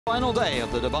Final day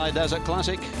of the Dubai Desert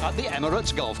Classic at the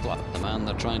Emirates Golf Club. The man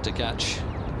they're trying to catch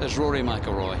is Rory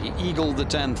McIlroy. He eagled the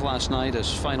 10th last night,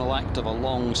 his final act of a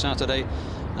long Saturday,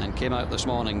 and came out this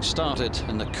morning, started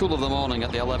in the cool of the morning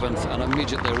at the 11th and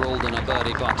immediately rolled in a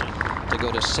birdie putt to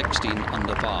go to 16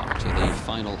 under par to the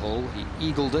final hole. He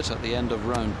eagled it at the end of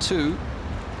round 2.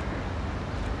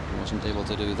 Wasn't able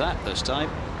to do that this time.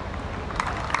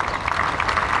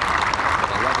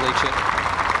 But a lovely chip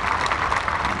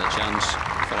and the chance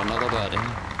for another birdie.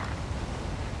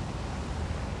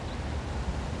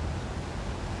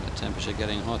 The temperature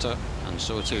getting hotter, and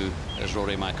so too is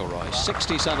Rory McIlroy.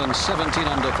 67, 17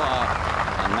 under par,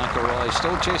 and McIlroy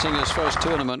still chasing his first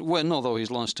tournament win, although he's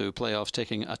lost to playoffs,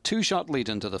 taking a 2-shot lead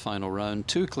into the final round,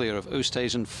 2 clear of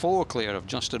Oosthuizen, 4 clear of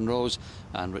Justin Rose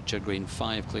and Richard Green,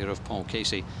 5 clear of Paul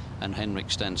Casey and Henrik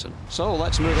Stenson. So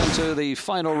let's move into the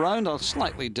final round. A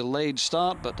slightly delayed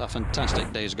start, but a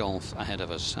fantastic day's golf ahead of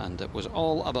us, and it was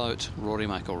all about Rory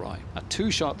McIlroy. A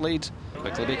 2-shot lead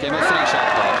quickly became a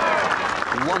 3-shot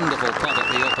lead. Wonderful putt at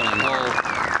the opening hole.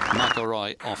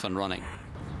 McIlroy off and running.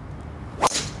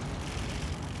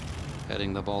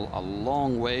 Heading the ball a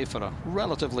long way for a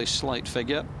relatively slight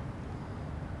figure.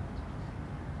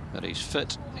 But he's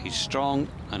fit, he's strong,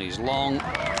 and he's long.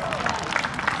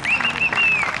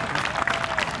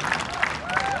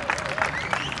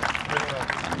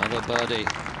 Another birdie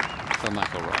for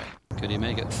McIlroy. Could he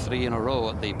make it 3 in a row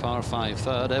at the par 5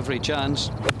 third? Every chance.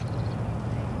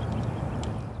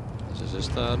 This is his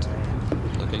third.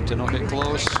 Looking to knock it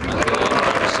close. And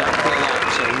exactly that.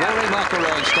 So Rory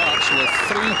McIlroy starts with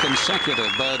 3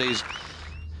 consecutive birdies.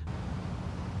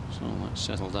 So let's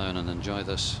settle down and enjoy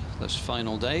this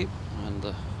final day and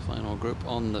the final group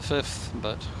on the 5th.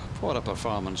 But what a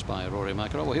performance by Rory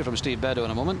McIlroy. We'll hear from Steve Beddoe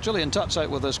in a moment. Julian Tutt's out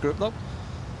with this group though.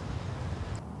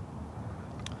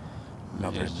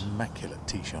 Another immaculate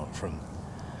tee shot from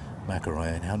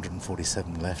McIlroy, and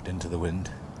 147 left into the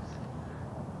wind.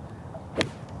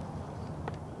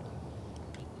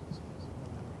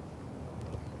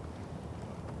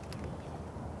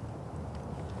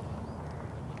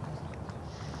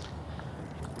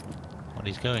 Well,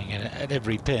 he's going at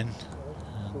every pin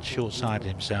and short-sided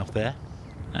himself there.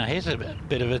 Now here's a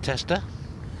bit of a tester.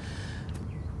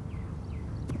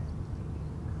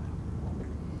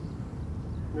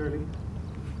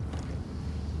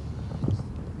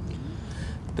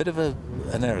 Bit of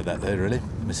an error that there, really,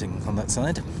 missing on that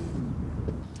side.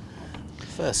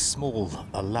 First small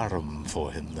alarm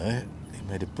for him, though. He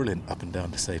made a brilliant up and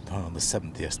down to save par on the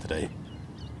 7th yesterday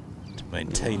to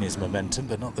maintain his momentum,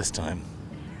 but not this time.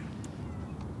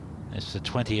 It's the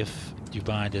 20th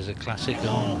Dubai Desert Classic.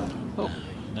 Oh,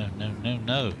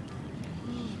 no.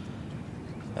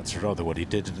 That's rather what he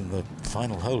did in the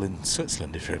final hole in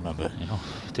Switzerland, if you remember. Oh,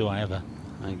 do I ever?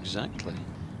 Exactly.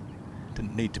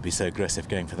 Didn't need to be so aggressive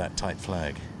going for that tight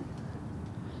flag.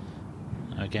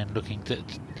 Again, looking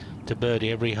to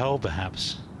birdie every hole,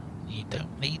 perhaps. You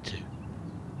don't need to.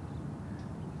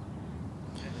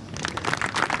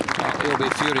 Well, he'll be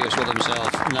furious with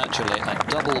himself, naturally. A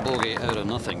double bogey out of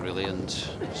nothing, really, and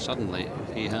suddenly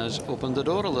he has opened the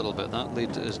door a little bit. That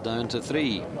lead is down to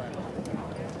 3.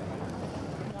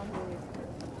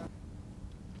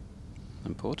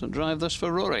 Important drive this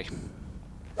for Rory.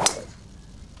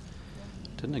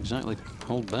 Didn't exactly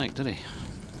hold back, did he?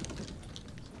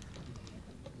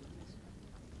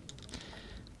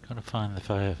 Got to find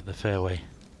the fairway.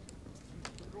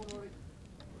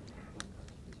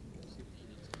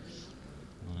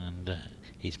 And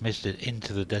he's missed it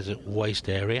into the desert waste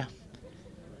area.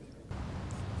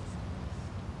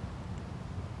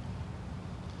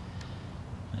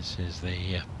 This is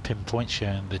the pinpoint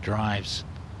showing the drives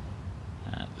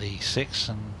at the 6th,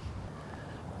 and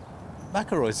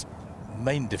McIlroy's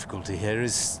main difficulty here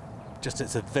is just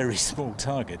it's a very small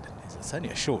target. It's only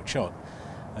a short shot,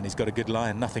 and he's got a good lie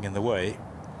and nothing in the way.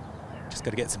 Just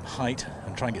got to get some height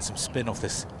and try and get some spin off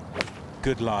this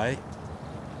good lie.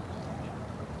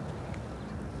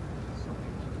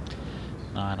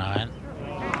 9-iron.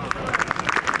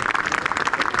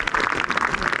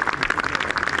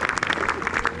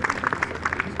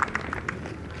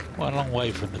 Well, a long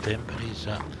way from the pin, but he's,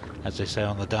 as they say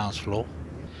on the dance floor,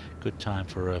 good time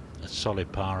for a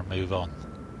solid par and move on.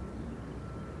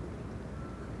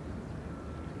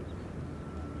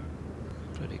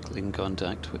 Pretty clean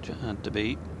contact, which it had to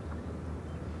be.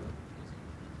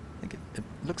 I think it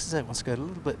looks as though it wants to go a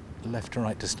little bit left to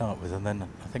right to start with, and then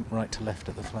I think right to left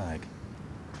at the flag.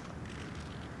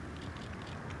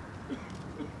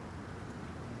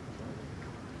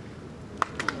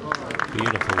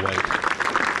 Beautiful weight.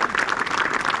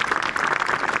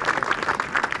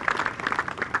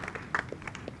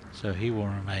 So he will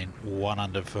remain 1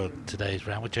 under for today's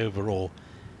round, which overall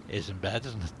isn't bad.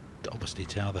 Doesn't obviously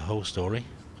tell the whole story.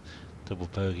 Double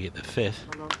bogey at the 5th.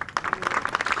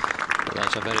 But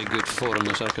that's a very good 4 in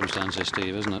the circumstances,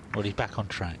 Steve, isn't it? Well, he's back on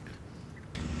track.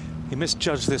 He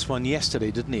misjudged this one yesterday,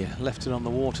 didn't he? Left it on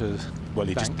the water. Well,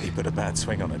 he put a bad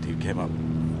swing on it. He came up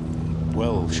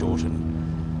well short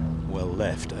and well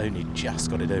left, only just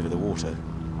got it over the water.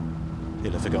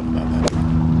 He'll have forgotten about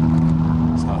that.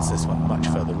 Starts this one much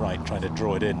further right, trying to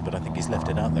draw it in, but I think he's left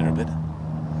it out there a bit.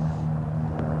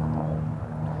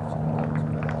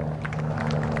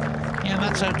 Yeah,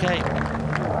 that's okay.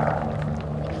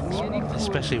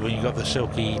 Especially when you've got the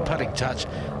silky putting touch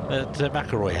that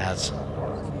McIlroy has.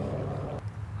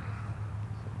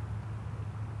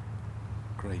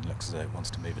 Green looks as though it wants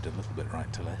to move it a little bit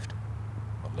right to left.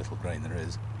 What little grain there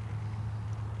is.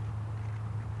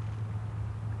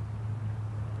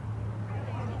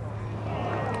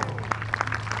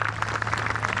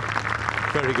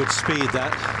 Very good speed,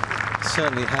 that.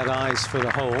 Certainly had eyes for the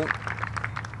hole.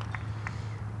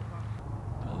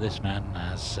 Well, this man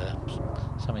has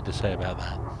something to say about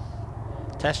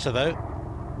that. Tester, though.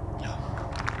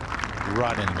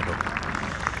 Right in the middle.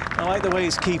 I like the way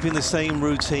he's keeping the same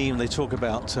routine. They talk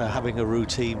about having a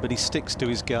routine, but he sticks to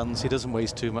his guns. He doesn't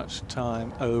waste too much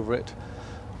time over it.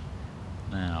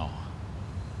 Now,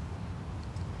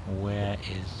 where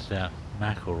is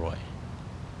McIlroy?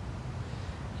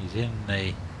 He's in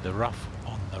the rough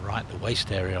on the right, the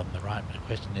waist area on the right. But the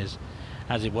question is,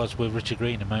 as it was with Richard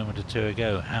Green a moment or two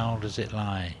ago, how does it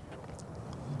lie?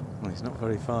 Well, he's not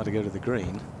very far to go to the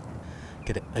green.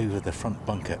 Get it over the front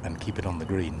bunker and keep it on the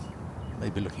green.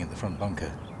 Maybe looking at the front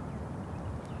bunker.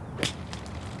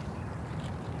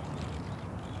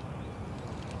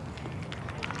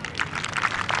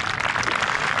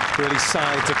 Really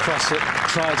sighed to cross it,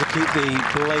 tried to keep the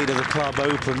blade of the club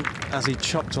open as he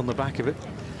chopped on the back of it,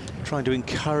 trying to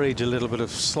encourage a little bit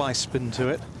of slice spin to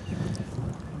it,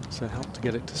 so it helped to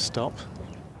get it to stop.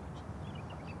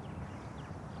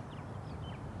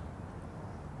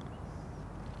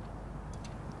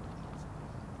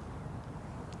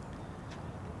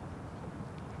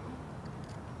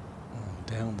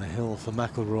 Down the hill for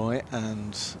McIlroy,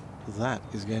 and that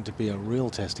is going to be a real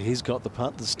tester. He's got the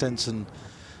putt, the Stenson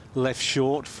left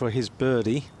short for his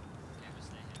birdie.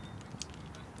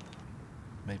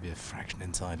 Maybe a fraction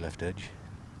inside left edge,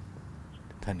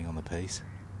 depending on the pace.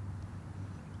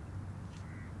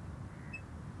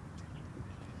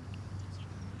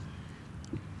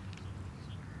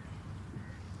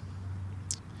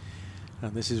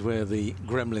 And this is where the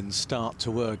gremlins start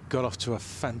to work. Got off to a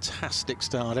fantastic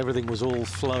start. Everything was all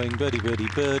flowing. Birdie, birdie,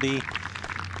 birdie.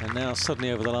 And now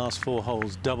suddenly over the last 4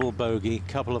 holes, double bogey,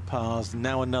 couple of pars,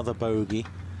 now another bogey.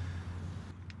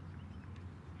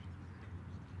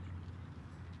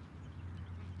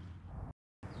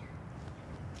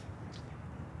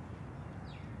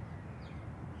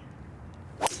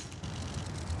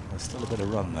 There's still a bit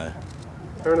of run there.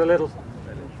 Turn a little.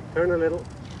 Turn a little.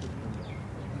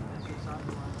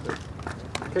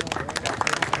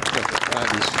 That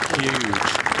is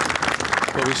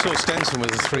huge. Well, we saw Stenson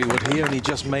with the 3-wood. He only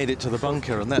just made it to the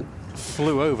bunker, and that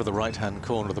flew over the right-hand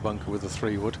corner of the bunker with the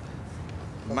 3-wood.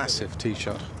 Massive tee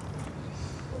shot.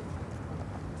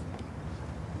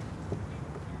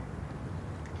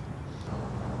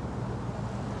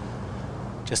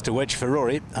 Just a wedge for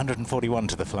Rory, 141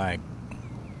 to the flag.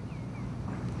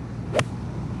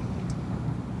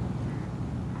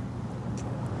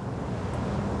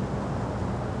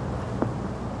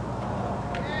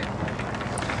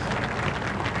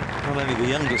 Not only the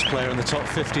youngest player in the top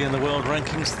 50 in the world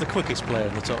rankings, the quickest player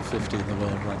in the top 50 in the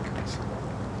world rankings.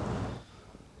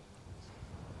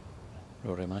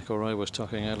 Rory McIlroy was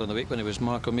talking earlier in the week when he was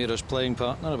Mark O'Meara's playing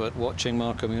partner about watching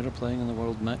Mark O'Meara playing in the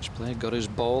World Match Play. Got his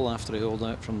ball after he holed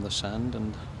out from the sand,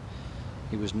 and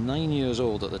he was 9 years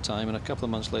old at the time, and a couple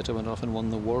of months later went off and won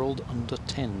the World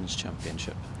Under-10s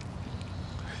Championship.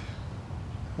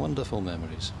 Wonderful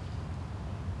memories.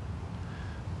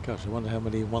 Gosh, I wonder how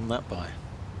many he won that by.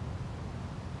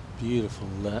 Beautiful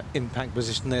impact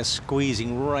position there,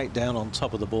 squeezing right down on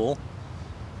top of the ball.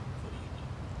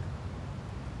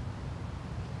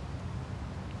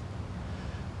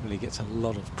 Really gets a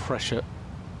lot of pressure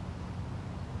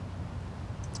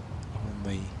on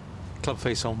the club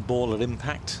face on ball at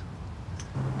impact.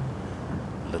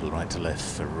 A little right to left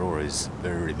for Rory's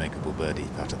very makeable birdie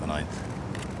putt at the 9th.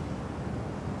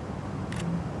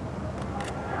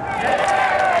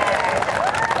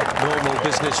 Normal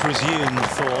business resumed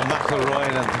for McIlroy,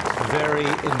 and a very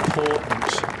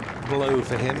important blow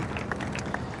for him.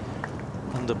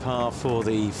 Under par for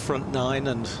the front 9,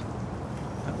 and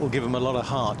that will give him a lot of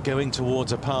heart going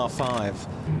towards a par 5.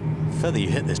 The further you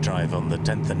hit this drive on the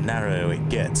 10th, the narrower it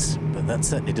gets, but that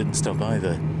certainly didn't stop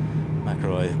either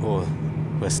McIlroy or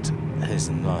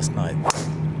Westhuizen last night.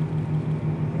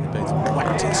 They both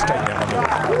whacked it straight down the middle.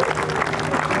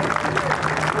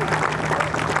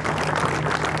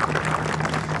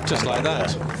 Just like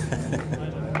that.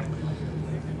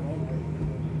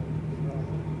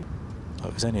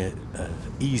 It was only an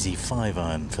easy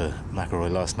 5-iron for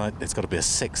McIlroy last night. It's got to be a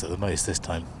 6 at the most this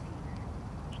time.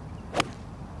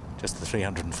 Just the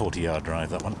 340-yard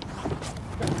drive, that one.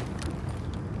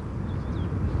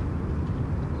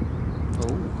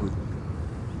 Oh.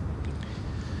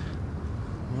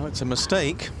 Well, it's a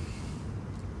mistake.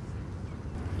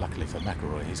 Luckily for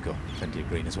McIlroy, he's got plenty of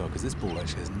green as well, because this ball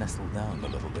actually has nestled down a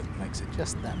little bit, makes it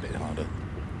just that bit harder.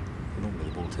 Normally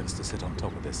the ball tends to sit on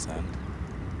top of this sand.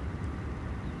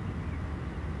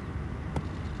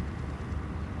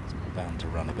 It's bound to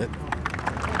run a bit.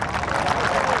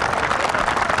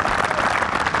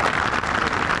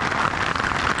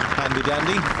 Handy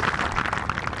dandy.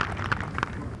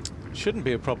 Shouldn't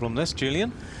be a problem, this,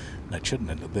 Julian. No, it shouldn't.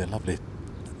 It'll be a lovely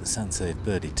sand-saved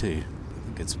birdie too. I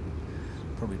think it's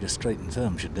probably just straight and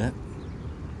firm should do it.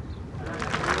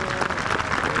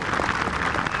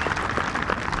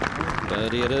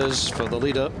 Birdie it is for the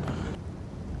leader.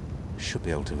 Should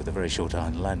be able to, with a very short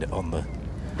iron, land it on the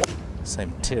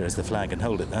same tier as the flag and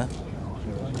hold it there.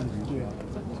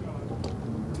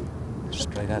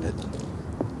 Straight at it.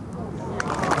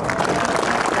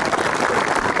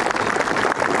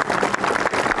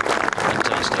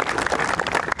 Fantastic.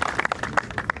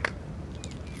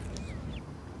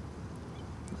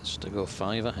 That's to go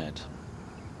 5 ahead.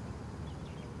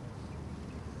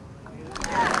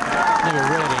 Never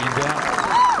really in doubt.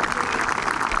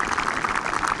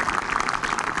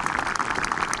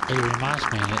 He reminds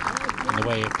me in the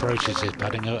way he approaches his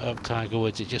putting of Tiger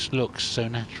Woods. It just looks so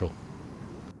natural.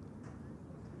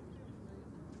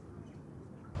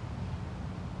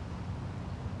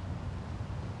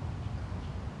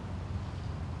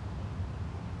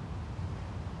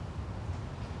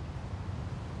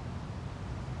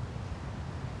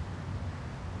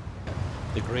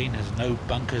 The green has no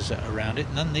bunkers around it,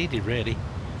 none needed really.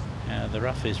 The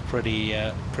rough is pretty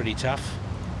tough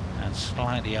and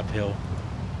slightly uphill,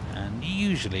 and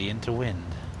usually into wind.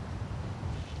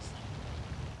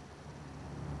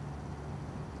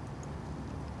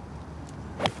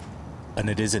 And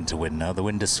it is into wind now. The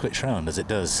wind has switched round as it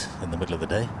does in the middle of the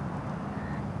day.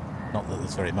 Not that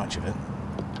there's very much of it.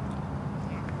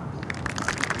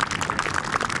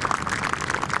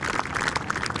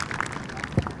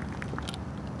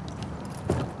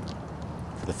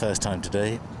 For the first time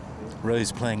today,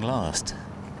 Rose playing last.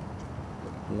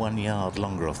 1 yard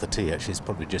longer off the tee. Actually, it's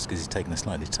probably just because he's taken a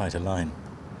slightly tighter line.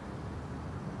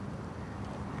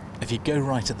 If you go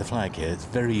right at the flag here, it's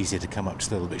very easy to come up just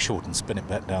a little bit short and spin it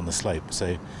back down the slope.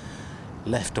 So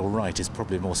left or right is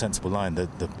probably a more sensible line. The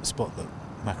spot that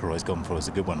McIlroy's gone for is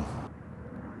a good one.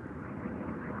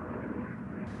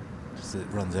 As it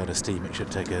runs out of steam, it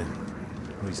should take a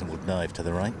reasonable dive to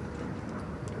the right.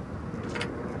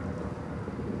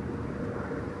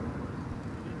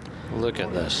 Look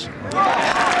at this. Never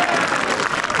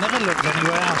looked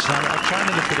anywhere else. I'm trying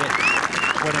to look at it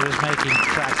when it was making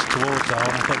tracks towards the hole.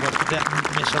 I thought, well, did that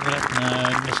miss on the left? No,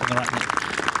 miss on the right.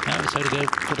 No, it's only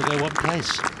got to go one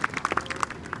place.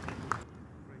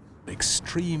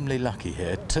 Extremely lucky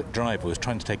here. Took driver, was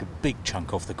trying to take a big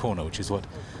chunk off the corner, which is what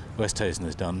Westhuizen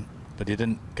has done, but he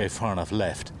didn't go far enough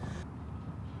left.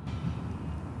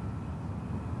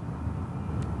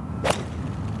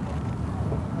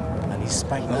 And he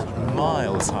spanked that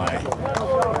miles high.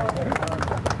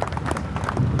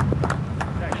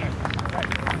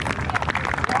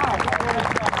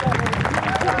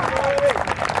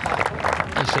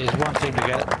 It's one thing to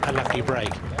get a lucky break.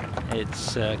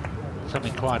 It's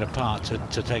something quite apart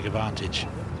to take advantage.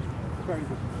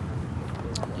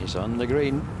 He's on the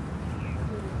green.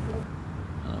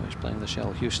 Oh, he's playing the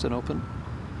Shell Houston Open.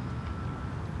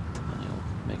 And he'll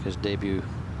make his debut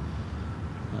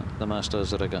at the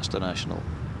Masters at Augusta National.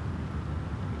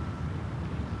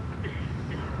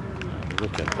 And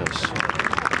look at this.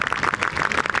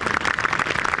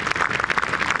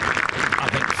 I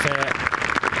think fair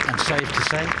and safe to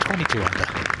say 22 under.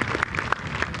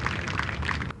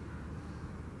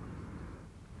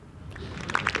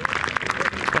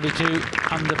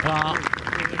 Under par.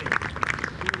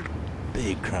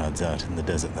 Big crowds out in the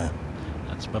desert there.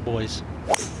 That's my boys.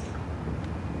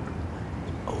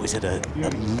 Oh, he's hit a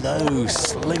low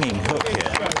slinging hook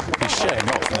here. He's showing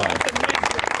off now.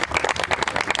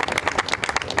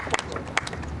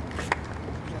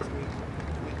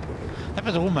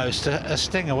 was almost a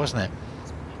stinger, wasn't it?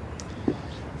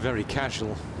 Very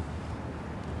casual.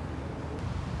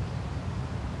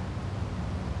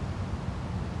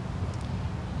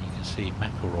 You can see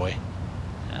McIlroy,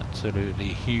 absolutely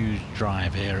huge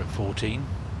drive here at 14.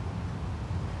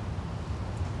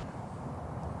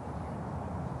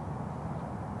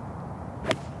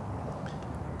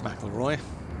 McIlroy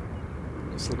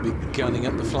still be gunning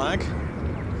at the flag.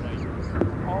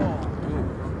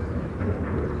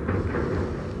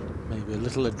 Maybe a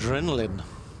little adrenaline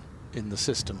in the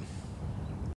system.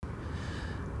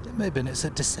 It may have been. It's a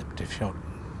deceptive shot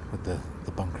with the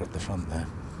bunker at the front there.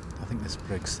 I think this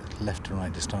breaks left to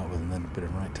right to start with and then a bit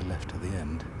of right to left at the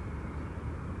end.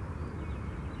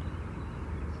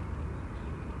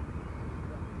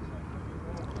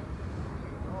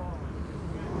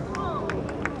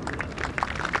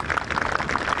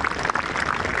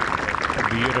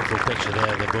 Beautiful picture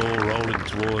there, the ball rolling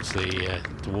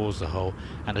towards the hole,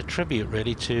 and a tribute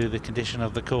really to the condition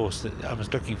of the course. That I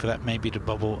was looking for that maybe to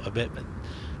bubble a bit, but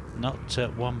not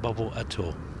one bubble at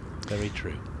all. Very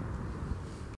true.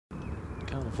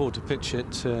 Can't afford to pitch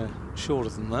it shorter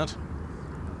than that.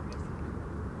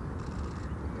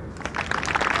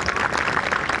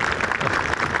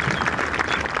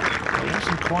 It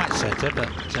wasn't quite centre, but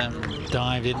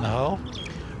dived in the hole.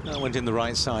 That went in the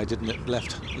right side, didn't it?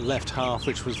 Left half,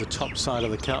 which was the top side of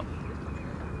the cup.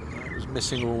 It was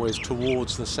missing always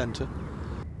towards the centre.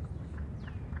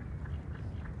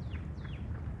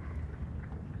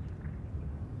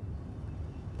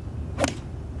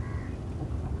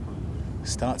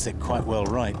 Starts it quite well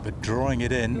right, but drawing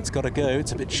it in, it's got to go.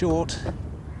 It's a bit short.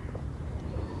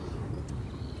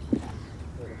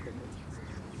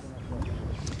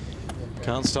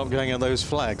 Can't stop going on those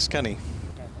flags, can he?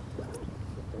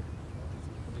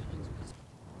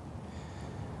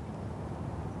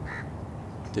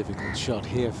 Difficult shot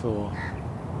here for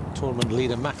tournament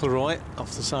leader McIlroy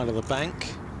off the side of the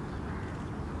bank.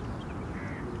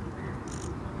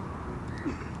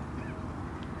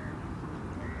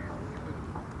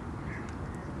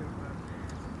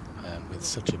 And with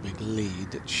such a big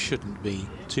lead, it shouldn't be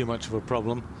too much of a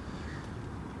problem.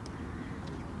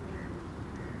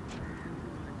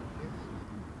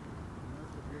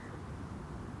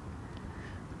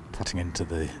 Putting into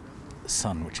the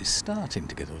sun, which is starting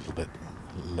to get a little bit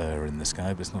lower in the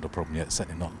sky, but it's not a problem yet.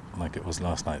 Certainly not like it was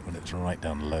last night when it was right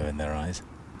down low in their eyes.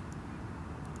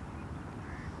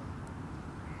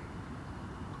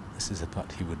 This is a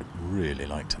putt he would really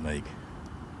like to make.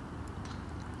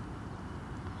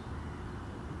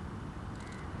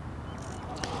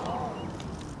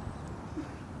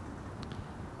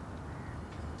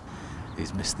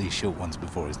 He's missed these short ones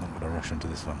before. He's not going to rush into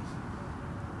this one.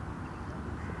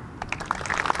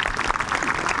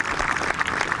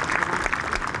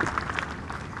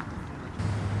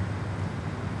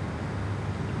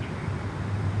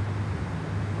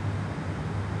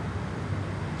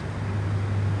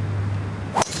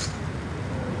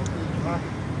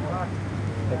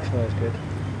 Smells good.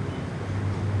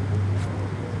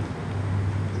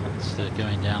 That's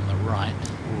going down the right.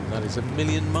 Ooh, that is a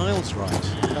million miles right.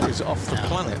 That is off the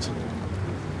planet.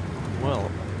 Well,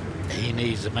 He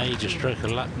needs a major stroke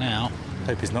of luck now.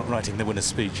 Hope he's not writing the winner's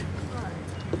speech.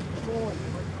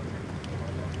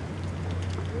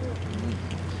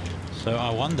 So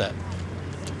I wonder,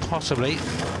 possibly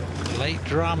late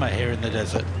drama here in the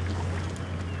desert.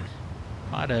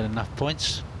 Might earn enough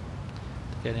points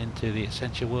to get into the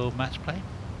Essential World Match Play.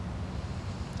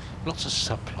 Lots of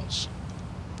subplots.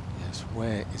 yes,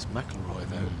 where is McIlroy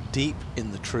though? Deep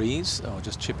in the trees, or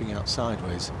just chipping out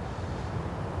sideways?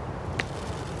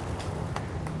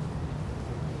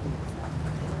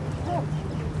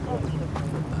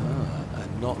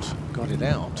 And not got it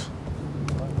out.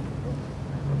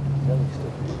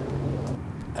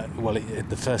 Well,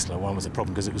 the first low one was a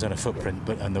problem because it was on a footprint,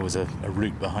 and there was a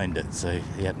route behind it, so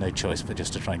he had no choice but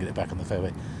just to try and get it back on the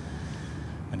fairway.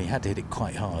 And he had to hit it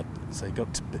quite hard, so he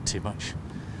got a bit too much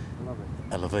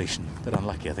elevation. But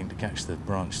unlucky, I think, to catch the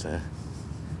branch there.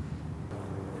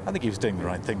 I think he was doing the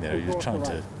right thing there. He was trying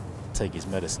to take his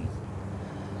medicine.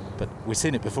 But we've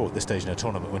seen it before at this stage in a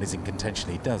tournament when he's in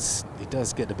contention. He does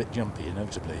get a bit jumpy,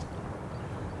 inevitably.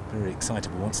 Very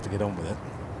excitable, wants to get on with it.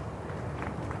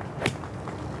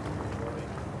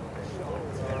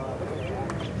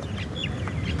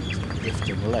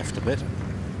 Drifting left a bit.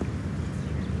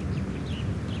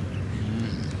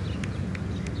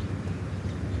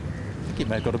 I think he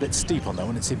may have got a bit steep on that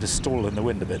one. It seemed to stall in the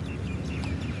wind a bit.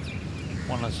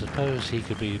 Well, I suppose he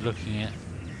could be looking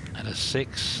at a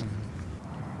 6.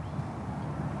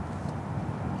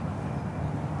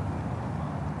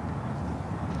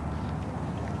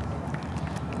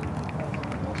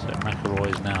 So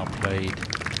McIlroy's now played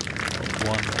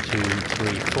 1, 2,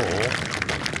 3,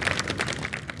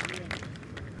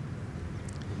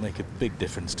 4. Make a big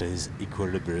difference to his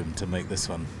equilibrium to make this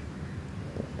one.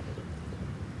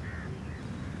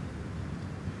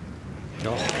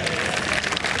 Oh.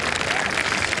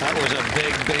 That was a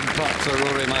big, big putt for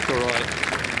Rory McIlroy.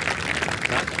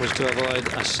 That was to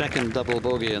avoid a second double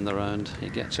bogey in the round. He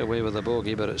gets away with a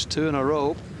bogey, but it's 2 in a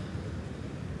row.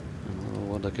 And oh,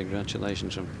 what a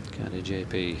congratulations from Caddy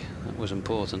JP. That was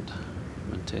important.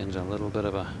 Maintains a little bit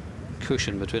of a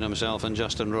cushion between himself and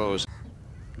Justin Rose.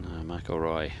 Now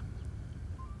McIlroy.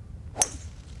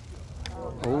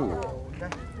 Oh,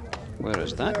 where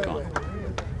has that gone?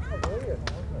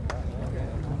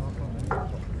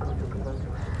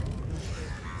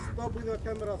 Stop with your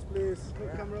cameras, please.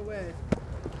 Move camera away.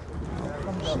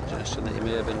 Suggesting that he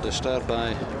may have been disturbed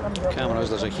by cameras.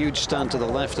 There's a huge stand to the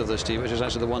left of this tee, which is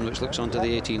actually the one which looks onto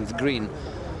the 18th green.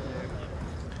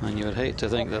 And you would hate to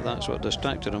think that that's what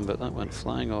distracted him, but that went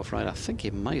flying off right. I think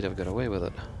he might have got away with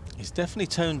it. He's definitely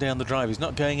toned down the drive. He's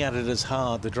not going at it as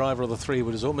hard. The driver of the 3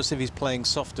 wood is almost as if he's playing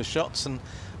softer shots, and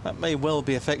that may well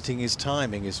be affecting his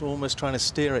timing. He's almost trying to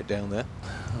steer it down there.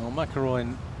 Well,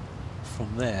 McIlroy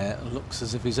from there looks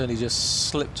as if he's only just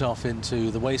slipped off into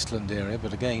the wasteland area,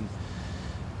 but again,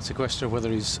 it's a question of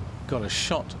whether he's got a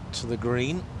shot to the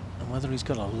green and whether he's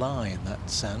got a lie in that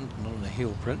sand, not in a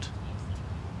heel print.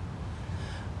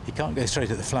 He can't go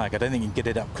straight at the flag. I don't think he can get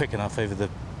it up quick enough over the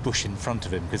bush in front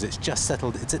of him because it's just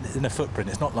settled. It's in a footprint.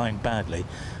 It's not lying badly,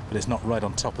 but it's not right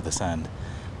on top of the sand.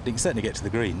 But he can certainly get to the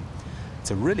green.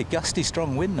 It's a really gusty,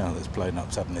 strong wind now that's blown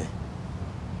up suddenly.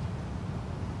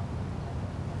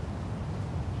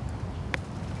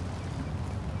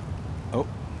 Oh,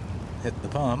 hit the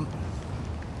palm.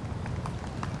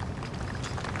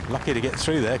 Lucky to get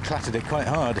through there, clattered it quite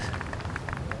hard.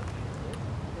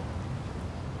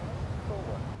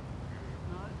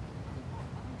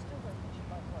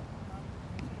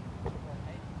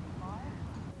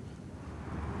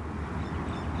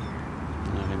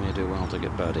 Do well to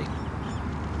get birdie.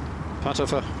 Putter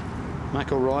for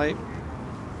McIlroy.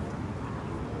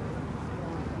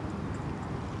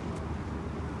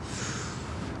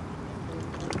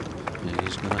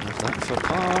 He's going to have that for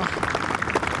par.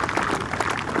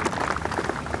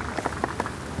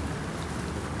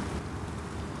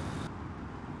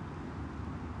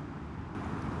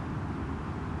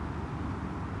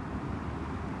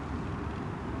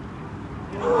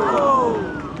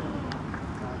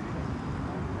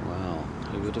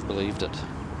 Would have believed it.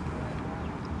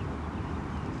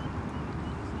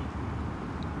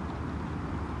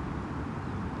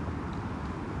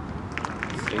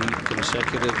 Three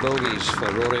consecutive bogeys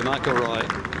for Rory McIlroy.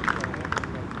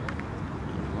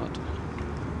 And what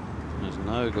is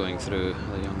now going through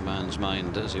the young man's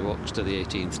mind as he walks to the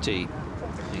 18th tee?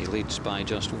 He leads by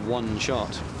just 1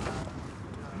 shot.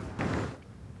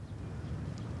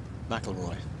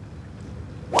 McIlroy.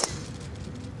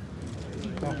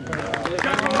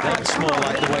 That's more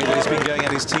like the way that he's been going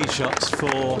at his tee shots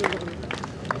for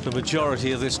the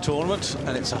majority of this tournament,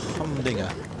 and it's a humdinger.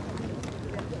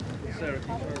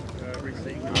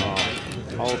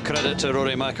 All credit to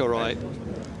Rory McIlroy.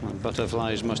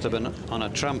 Butterflies must have been on a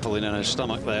trampoline in his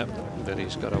stomach there, but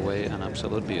he's got away an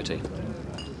absolute beauty.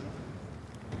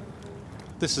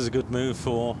 This is a good move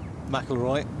for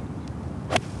McIlroy.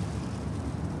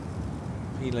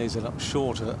 He lays it up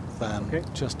shorter than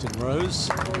Justin Rose.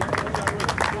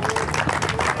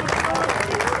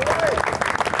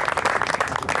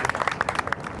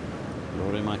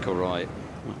 Rory McIlroy at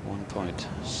 1 point,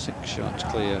 6 shots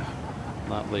clear.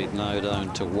 That lead now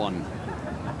down to 1.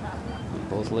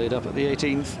 Both laid up at the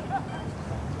 18th.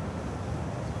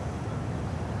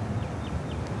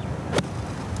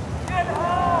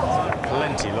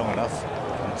 Plenty long enough.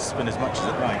 Can spin as much as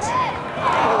it likes.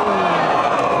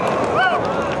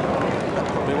 That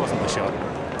probably wasn't the shot.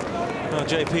 Well,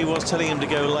 JP was telling him to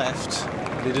go left,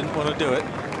 but he didn't want to do it.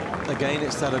 Again,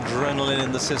 it's that adrenaline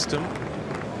in the system.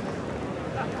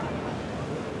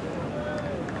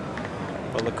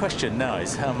 Well, the question now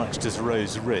is how much does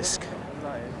Rose risk?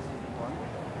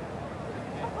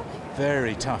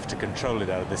 Very tough to control it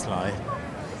out of this lie.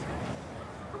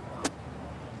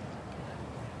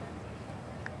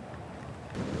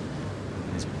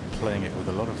 He's playing it with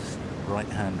a lot of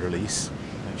right-hand release.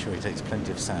 Make sure he takes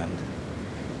plenty of sand.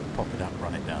 Pop it up,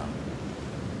 run it down.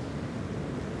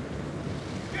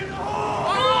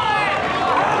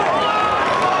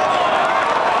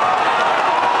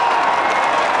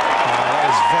 That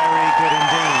is very good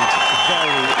indeed.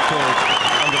 Very good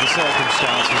under the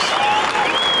circumstances.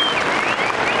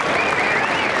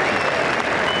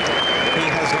 He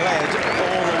has led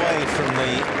all the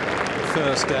the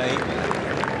first day,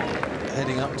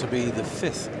 heading up to be the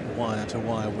 5th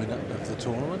wire-to-wire winner of the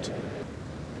tournament.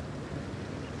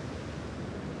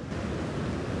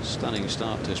 Stunning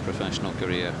start to his professional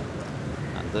career,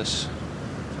 and this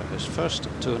for his first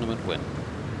tournament win.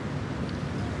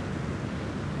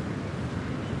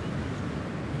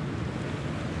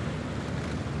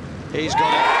 He's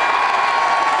got it.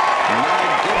 My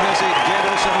goodness, he gave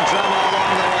us some drama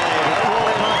along the way. But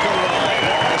Rory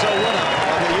McIlroy is a winner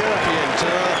of the European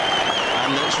Tour,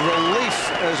 and it's relief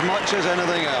as much as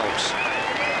anything else.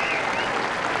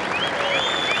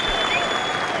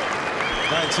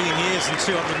 19 years and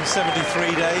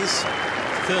 273 days,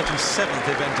 37th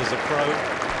event as a pro,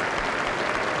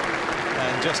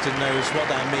 and Justin knows what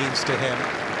that means to him.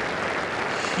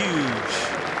 Huge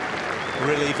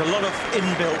relief, a lot of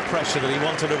inbuilt pressure that he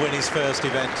wanted to win his first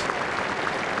event.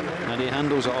 And he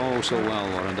handles it all so well,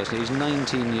 Warren, doesn't he? He's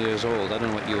 19 years old. I don't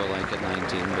know what you were like at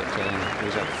 19, but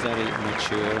he's a very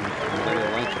mature and very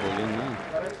likeable young man.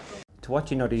 To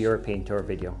watch another European Tour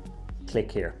video,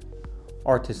 click here.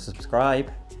 Or to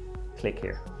subscribe, click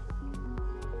here.